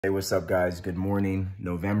Hey, what's up, guys? Good morning,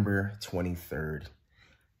 November 23rd.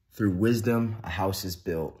 Through wisdom, a house is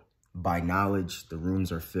built. By knowledge, the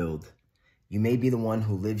rooms are filled. You may be the one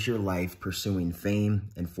who lives your life pursuing fame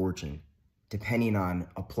and fortune, depending on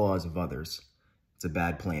applause of others. It's a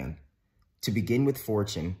bad plan. To begin with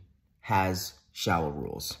fortune has shallow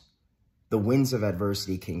rules. The winds of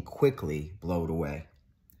adversity can quickly blow it away.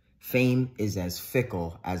 Fame is as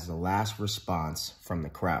fickle as the last response from the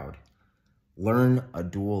crowd. Learn a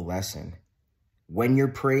dual lesson. When you're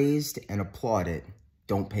praised and applauded,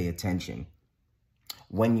 don't pay attention.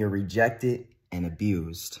 When you're rejected and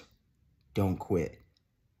abused, don't quit.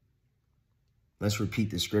 Let's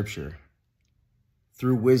repeat the scripture.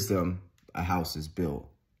 Through wisdom, a house is built.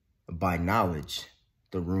 By knowledge,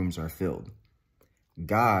 the rooms are filled.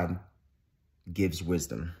 God gives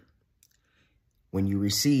wisdom. When you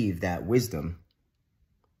receive that wisdom,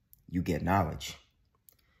 you get knowledge.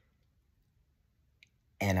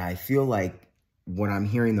 And I feel like what I'm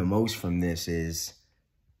hearing the most from this is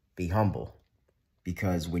be humble.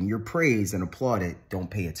 Because when you're praised and applauded,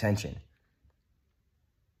 don't pay attention.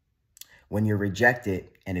 When you're rejected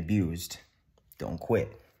and abused, don't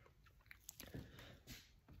quit.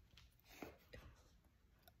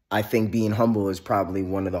 I think being humble is probably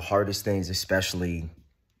one of the hardest things, especially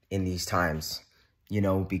in these times,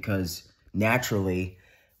 because naturally,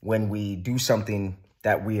 when we do something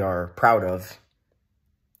that we are proud of,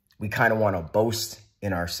 we kind of want to boast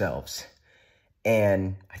in ourselves.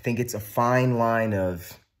 And I think it's a fine line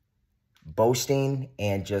of boasting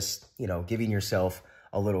and just, giving yourself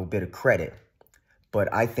a little bit of credit.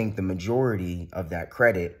 But I think the majority of that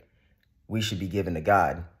credit we should be giving to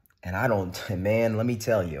God. And let me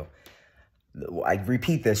tell you, I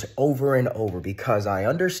repeat this over and over because I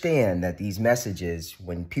understand that these messages,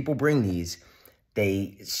 when people bring these,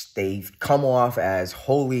 they come off as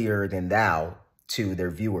holier than thou to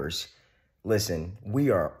their viewers. Listen, we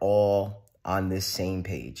are all on this same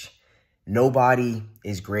page. Nobody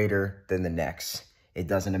is greater than the next. It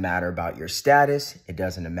doesn't matter about your status. It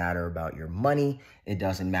doesn't matter about your money. It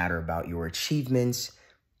doesn't matter about your achievements.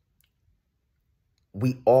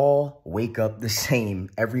 We all wake up the same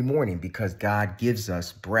every morning because God gives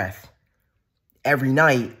us breath. Every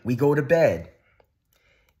night we go to bed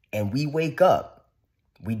and we wake up.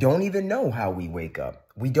 We don't even know how we wake up.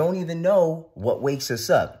 We don't even know what wakes us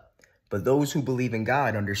up. But those who believe in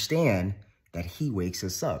God understand that he wakes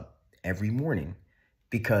us up every morning,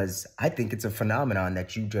 because I think it's a phenomenon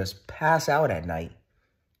that you just pass out at night,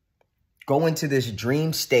 go into this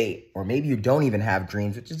dream state, or maybe you don't even have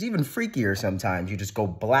dreams, which is even freakier sometimes. You just go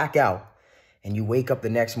black out and you wake up the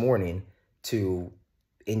next morning to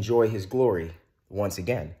enjoy his glory once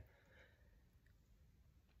again.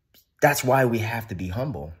 That's why we have to be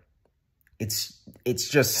humble. It's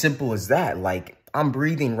just simple as that. Like, I'm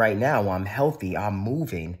breathing right now. I'm healthy. I'm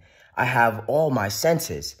moving. I have all my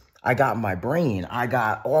senses. I got my brain. I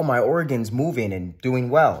got all my organs moving and doing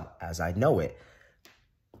well as I know it.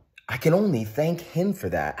 I can only thank him for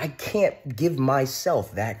that. I can't give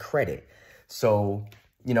myself that credit. So,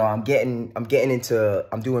 I'm doing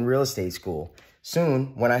real estate school.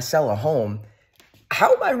 Soon, when I sell a home,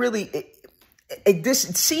 how am I really... It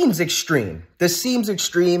seems extreme. This seems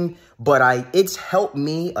extreme, but it's helped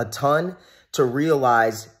me a ton to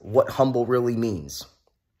realize what humble really means.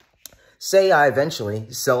 Say I eventually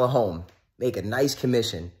sell a home, make a nice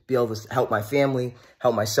commission, be able to help my family,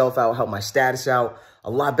 help myself out, help my status out a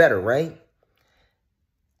lot better, right?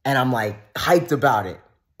 And I'm like hyped about it.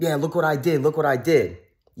 Yeah, look what I did. Look what I did.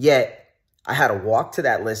 Yet I had to walk to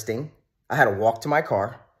that listing. I had to walk to my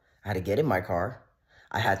car. I had to get in my car.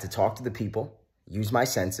 I had to talk to the people, use my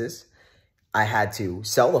senses. I had to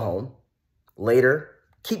sell the home, later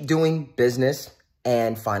keep doing business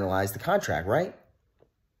and finalize the contract, right?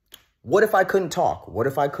 What if I couldn't talk? What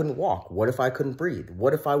if I couldn't walk? What if I couldn't breathe?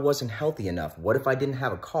 What if I wasn't healthy enough? What if I didn't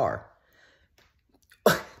have a car?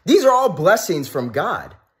 These are all blessings from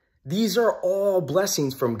God. These are all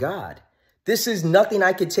blessings from God. This is nothing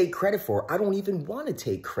I could take credit for. I don't even want to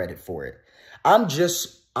take credit for it.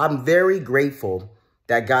 I'm very grateful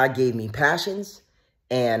that God gave me passions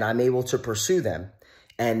and I'm able to pursue them,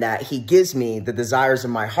 and that he gives me the desires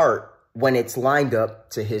of my heart when it's lined up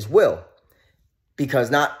to his will.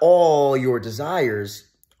 Because not all your desires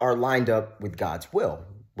are lined up with God's will,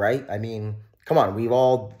 right? I mean, come on,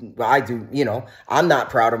 I'm not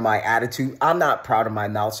proud of my attitude. I'm not proud of my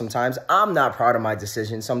mouth sometimes. I'm not proud of my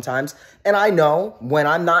decisions sometimes. And I know when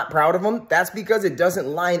I'm not proud of them, that's because it doesn't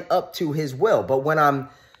line up to his will. But when I'm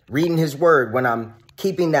reading his word, when I'm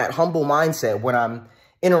keeping that humble mindset, when I'm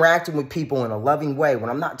interacting with people in a loving way, when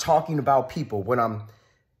I'm not talking about people, when I'm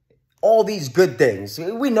all these good things.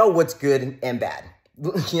 We know what's good and bad.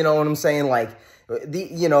 You know what I'm saying? Like,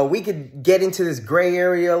 we could get into this gray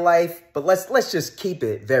area of life, but let's just keep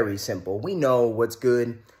it very simple. We know what's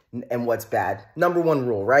good and what's bad. Number one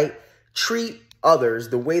rule, right? Treat others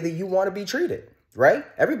the way that you want to be treated, right?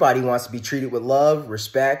 Everybody wants to be treated with love,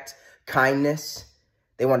 respect, kindness.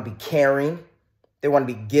 They want to be caring. They want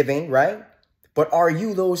to be giving, right? But are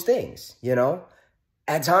you those things, you know?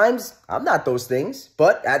 At times, I'm not those things,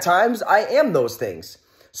 but at times I am those things.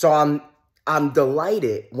 So I'm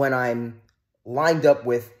delighted when I'm lined up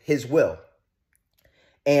with his will.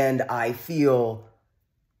 And I feel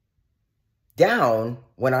down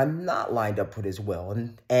when I'm not lined up with his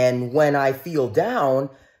will. And when I feel down,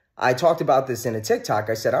 I talked about this in a TikTok.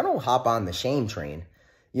 I said, I don't hop on the shame train.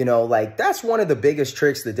 You know, like that's one of the biggest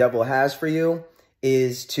tricks the devil has for you,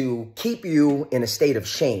 is to keep you in a state of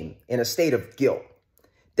shame, in a state of guilt.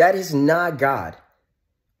 That is not God.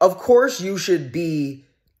 Of course, you should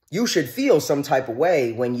feel some type of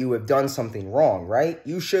way when you have done something wrong, right?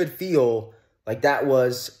 You should feel like that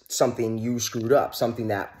was something you screwed up, something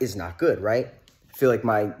that is not good, right? I feel like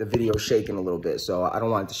the video is shaking a little bit, so I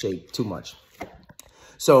don't want it to shake too much.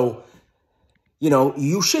 So,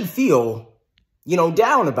 you should feel,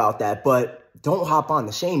 down about that, but don't hop on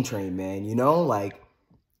the shame train, man, like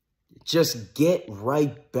just get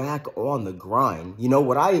right back on the grind.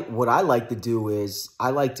 What I like to do is I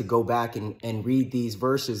like to go back and read these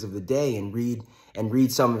verses of the day and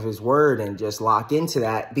read some of his word and just lock into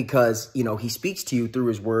that, because, he speaks to you through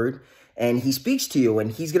his word, and he speaks to you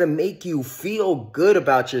and he's going to make you feel good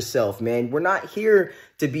about yourself, man. We're not here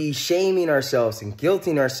to be shaming ourselves and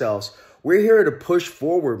guilting ourselves. We're here to push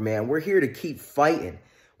forward, man. We're here to keep fighting.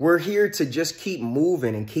 We're here to just keep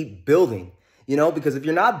moving and keep building, because if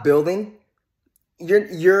you're not building,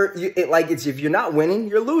 if you're not winning,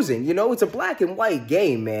 you're losing. It's a black and white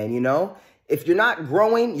game, man. If you're not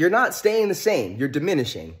growing, you're not staying the same. You're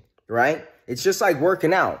diminishing, right? It's just like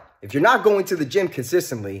working out. If you're not going to the gym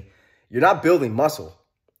consistently, you're not building muscle.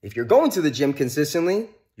 If you're going to the gym consistently,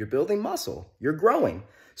 you're building muscle. You're growing.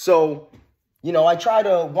 So, I try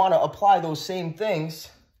to want to apply those same things.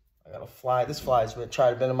 I got a fly. This fly's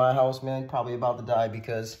tried to been in my house, man. Probably about to die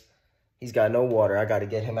because he's got no water. I got to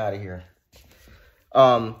get him out of here.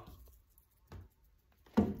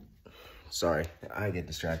 Sorry, I get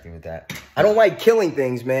distracted with that. I don't like killing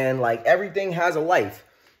things, man. Like, everything has a life.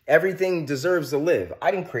 Everything deserves to live.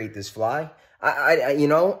 I didn't create this fly.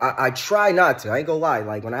 I try not to. I ain't gonna lie.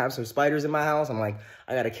 Like, when I have some spiders in my house, I'm like,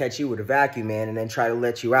 I gotta catch you with a vacuum, man, and then try to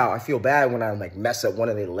let you out. I feel bad when I, like, mess up one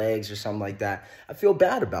of their legs or something like that. I feel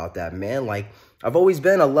bad about that, man. Like, I've always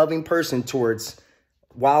been a loving person towards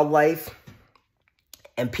wildlife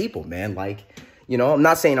and people, man. Like, I'm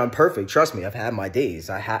not saying I'm perfect. Trust me, I've had my days.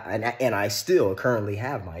 And I still currently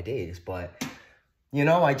have my days. But,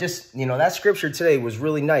 I just, that scripture today was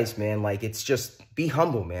really nice, man. Like, it's just be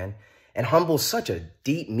humble, man. And humble's such a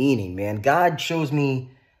deep meaning, man. God shows me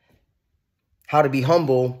how to be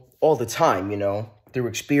humble all the time, through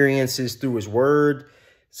experiences, through his word.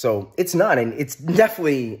 So it's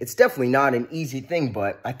definitely not an easy thing,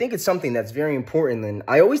 but I think it's something that's very important. And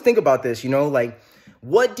I always think about this, like,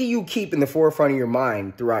 what do you keep in the forefront of your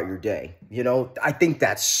mind throughout your day? I think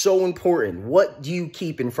that's so important. What do you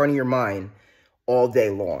keep in front of your mind all day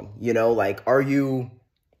long? Like, are you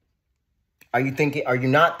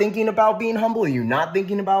not thinking about being humble? Are you not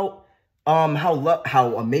thinking about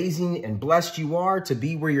how amazing and blessed you are to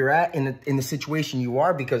be where you're at in the situation you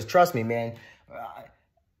are? Because trust me, man,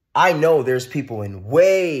 I know there's people in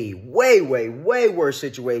way, way, way, way worse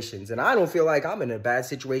situations, and I don't feel like I'm in a bad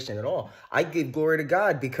situation at all. I give glory to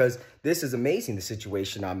God because this is amazing, the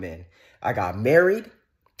situation I'm in. I got married.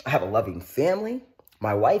 I have a loving family.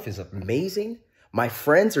 My wife is amazing. My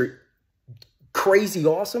friends are crazy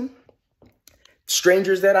awesome.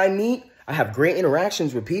 Strangers that I meet, I have great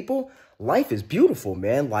interactions with people. Life is beautiful,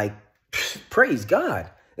 man. Like, praise God.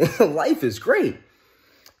 Life is great.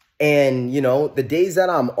 And, the days that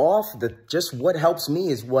I'm off, just what helps me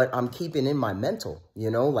is what I'm keeping in my mental,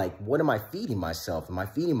 like, what am I feeding myself? Am I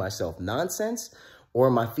feeding myself nonsense, or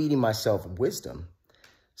am I feeding myself wisdom?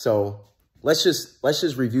 So let's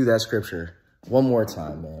just review that scripture one more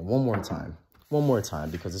time, man. One more time,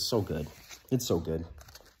 because it's so good. It's so good.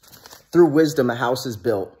 Through wisdom, a house is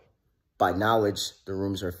built. By knowledge, the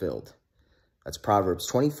rooms are filled. That's Proverbs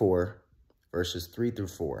 24, verses 3 through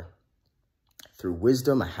 4. Through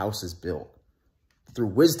wisdom, a house is built. Through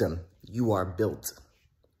wisdom, you are built.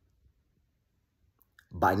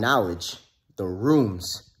 By knowledge, the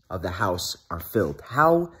rooms of the house are filled.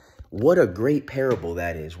 What a great parable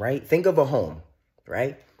that is, right? Think of a home,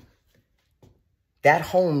 right? that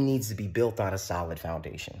home needs to be built on a solid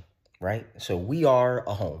foundation, right? So we are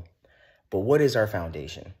a home, but what is our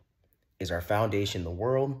foundation? Is our foundation the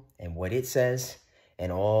world and what it says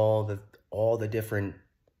and all the different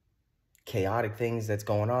chaotic things that's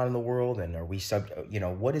going on in the world? And are we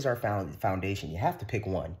what is our foundation? You have to pick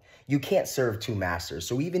one. You can't serve two masters.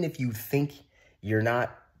 So even if you think you're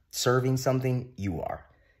not serving something, you are.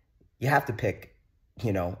 You have to pick,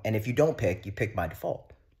 and if you don't pick, you pick by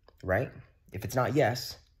default, right? If it's not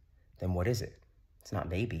yes, then what is it? It's not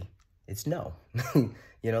maybe, it's no.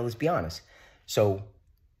 Let's be honest. So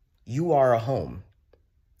you are a home.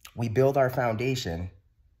 We build our foundation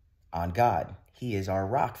on God. He is our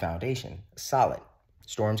rock foundation, solid.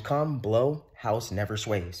 Storms come, blow, house never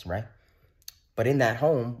sways, right? But in that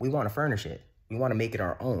home, we want to furnish it. We want to make it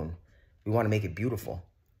our own. We want to make it beautiful.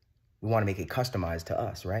 We want to make it customized to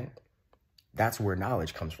us, right? That's where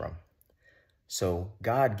knowledge comes from. So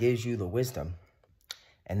God gives you the wisdom,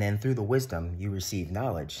 and then through the wisdom, you receive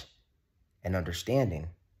knowledge and understanding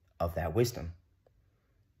of that wisdom.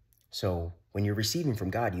 So when you're receiving from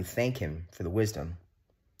God, you thank him for the wisdom,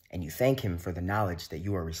 and you thank him for the knowledge that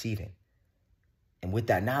you are receiving. And with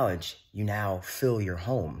that knowledge, you now fill your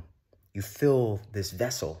home. You fill this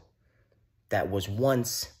vessel that was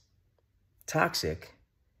once toxic,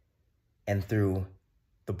 and through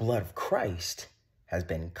the blood of Christ has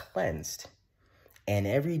been cleansed. And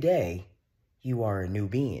every day you are a new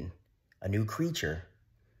being, a new creature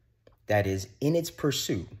that is in its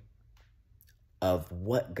pursuit of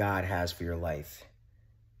what God has for your life.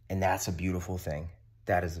 And that's a beautiful thing.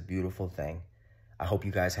 That is a beautiful thing. I hope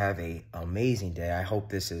you guys have an amazing day. I hope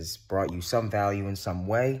this has brought you some value in some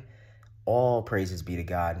way. All praises be to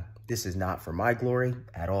God. This is not for my glory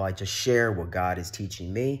at all. I just share what God is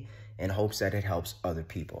teaching me in hopes that it helps other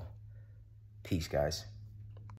people. Peace, guys.